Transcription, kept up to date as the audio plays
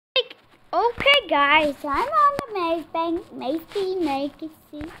Okay, guys, I'm on the maze bank. Macy.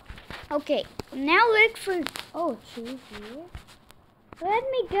 Okay, now look for. Oh, choose here. Let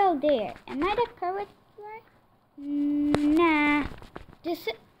me go there. Am I the correct one? Nah. Just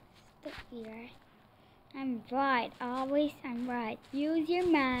stay here. I'm right. Always, I'm right. Use your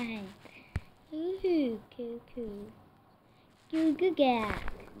mind. Ooh, cool. Goo gag.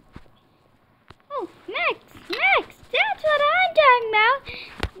 Oh, Max, that's what I'm talking about.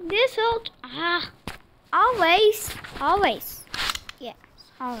 This whole, always. Yes,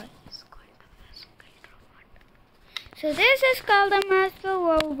 always. So this is called a muscle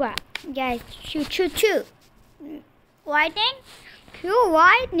robot. Guys, choo. Lightning? Cool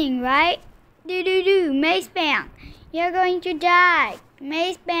lightning, right? Do. Mace bang. You're going to die.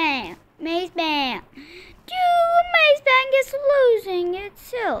 Mace bang. Mace bang is losing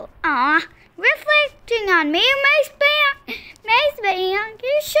itself. Reflecting on me, Mace bang.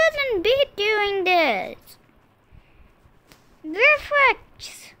 You shouldn't be doing this.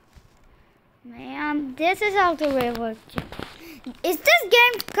 Reflect. Man, this is how the reflection. Is this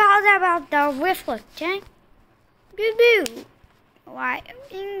game called about the reflection? Boo.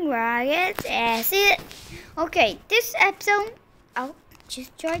 Lightning rockets, acid. Okay, this episode, I'll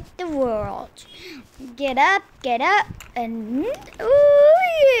destroy the world. Get up, and ooh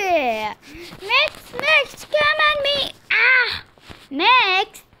yeah. Max, come on me.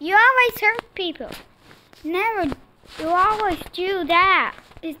 Max, you always hurt people. Never, you always do that.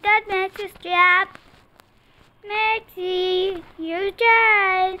 Is that Max's job? Maxie, you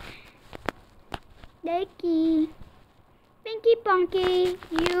died. Nikki. Pinky Punky,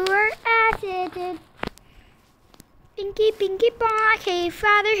 you are acided. Pinky Punky,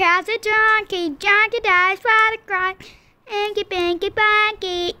 father has a donkey. Donkey dies, father cries. Pinky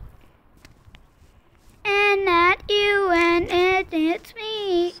Punky. And not you, and it's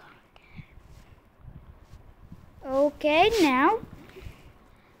me. Okay, now.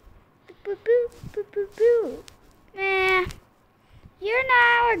 Boo. Nah. You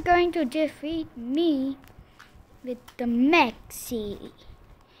now are going to defeat me with the mechs.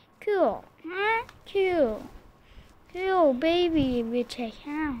 Cool, huh? Cool, baby, we check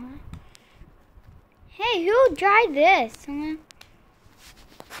out, huh? Hey, who'll drive this, huh?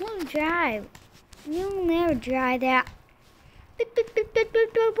 Who'll drive? You'll never drive that.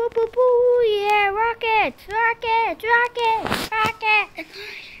 Yeah, rockets. Rocket.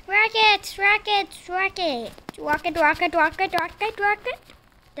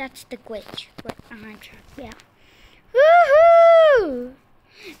 That's the glitch. Yeah. Woohoo!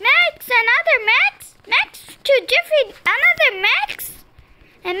 Another Max to defeat another Max?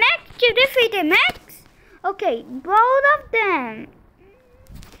 A Max to defeat a Max? Okay, both of them.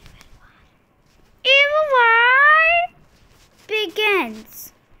 Evil War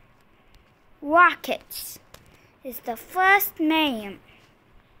begins. Rockets is the first name.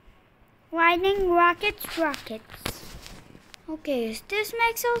 Lightning rockets. Okay, is this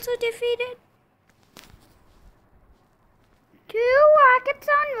Max also defeated? 2 rockets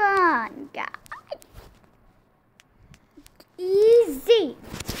on one, guys. Easy.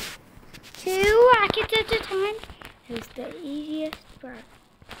 2 rockets at a time is the easiest part.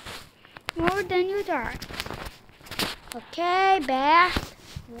 More than you thought. Okay, back.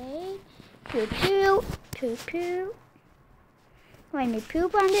 Wait. Poo. Let me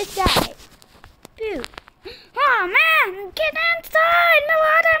poop on this side. Poo. Oh man, get inside!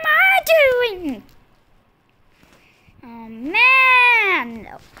 What am I doing? Oh man!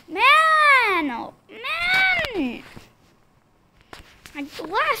 I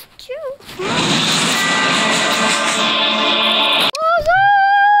lost 2.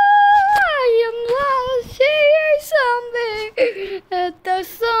 I am lost. Here's something at the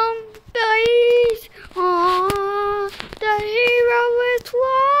someplace. The hero is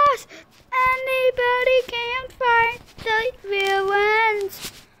lost. Anybody can fight the villains.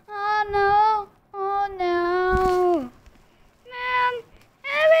 Oh no. Man,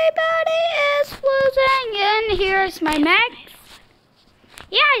 everybody is losing. And here's my Max.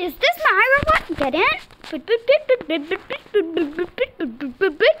 Yeah, is this my robot? Get in.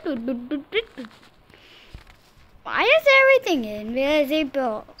 Why is everything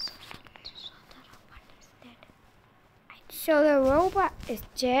invisible? So the robot is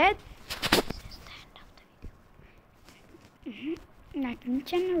dead? Nothing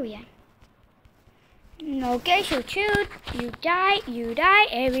to Okay, so shoot. You die,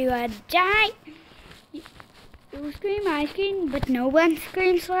 everyone die. You scream, I scream, but no one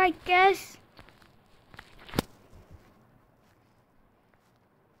screams like us.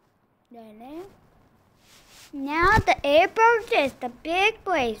 Now the airport is the big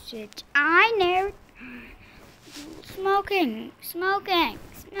place which I never smoking.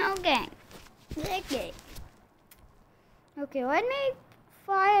 Okay, let me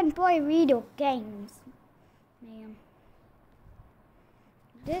fly and play video games. Man.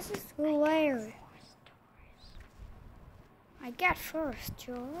 This is hilarious. I got first,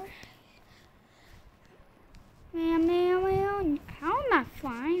 George. Man. How am I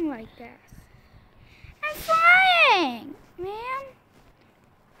flying like this? I'm flying! Man.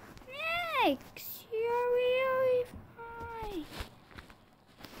 Mechs, you're really flying.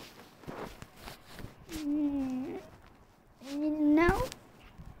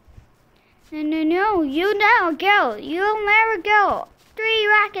 No, you never go. You'll never go. 3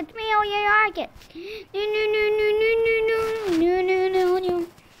 rockets, million rockets.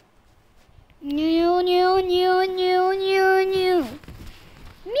 No.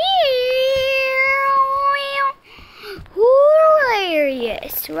 Meow.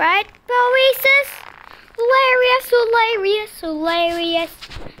 Hilarious, right, polices?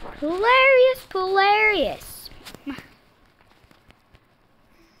 Hilarious.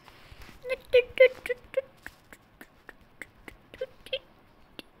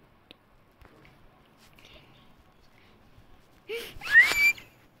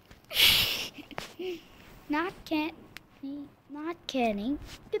 Not kidding.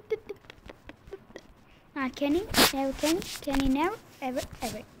 Never,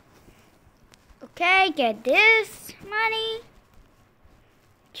 ever. Okay, get this money.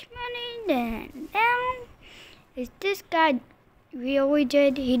 Then down. Is this guy really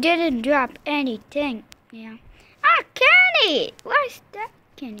did? He didn't drop anything. Yeah. Ah, Kenny! What's that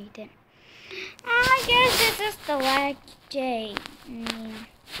Kenny then? I guess this is the last day. Yeah.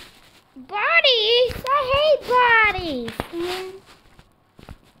 Bodies! I hate bodies! Man.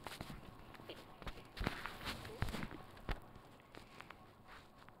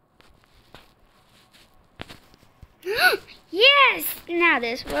 Yes! Now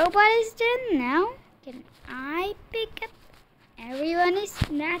this robot is done. Now can I pick up? Everyone is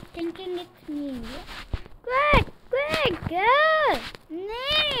not thinking it's me. Quick, go!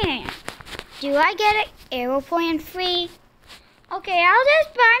 Nah. Do I get an aeroplane free? Okay, I'll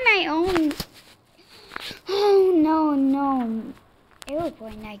just buy my own. Oh, no.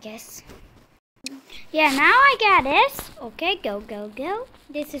 Aeroplane, I guess. Yeah, now I got this. Okay, go.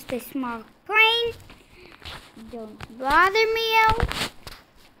 This is the small plane. Don't bother me out.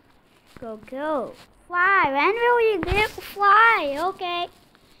 Go. Fly. When will you fly? Okay.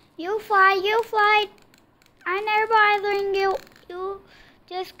 You fly. I'm never bothering you. You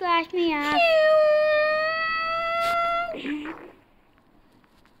just scratch me up.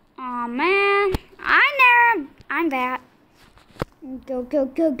 Aw, man. I'm bad. Go. Go.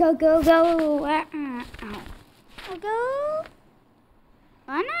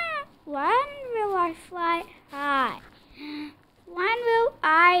 When will I fly high? When will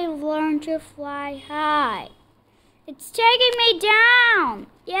I learn to fly high? It's taking me down.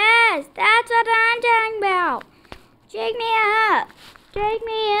 Yes, that's what I'm talking about. Take me up.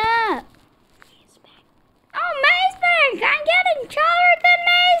 Oh, Maze Bank! I'm getting taller than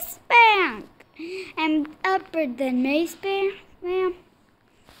Maze Bank. I'm upper than Maze Bank, ma'am.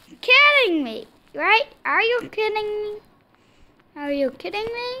 Kidding me, right? Are you kidding me?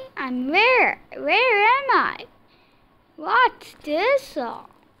 I'm where? Where am I? What's this song?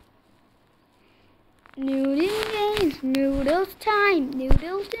 Noodles time.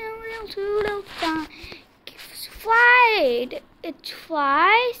 Noodles time. It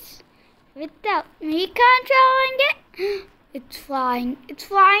flies without me controlling it. It's flying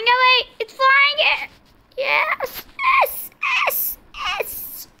away. It's flying it. Yes.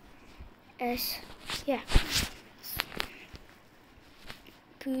 S. Yeah.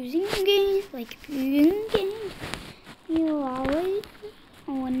 Pushing games. You always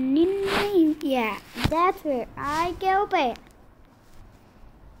winning me. Yeah, that's where I go back.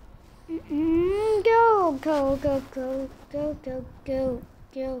 Go.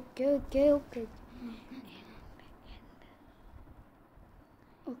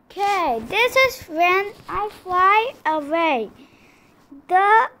 Okay, this is when I fly away.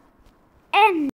 The end.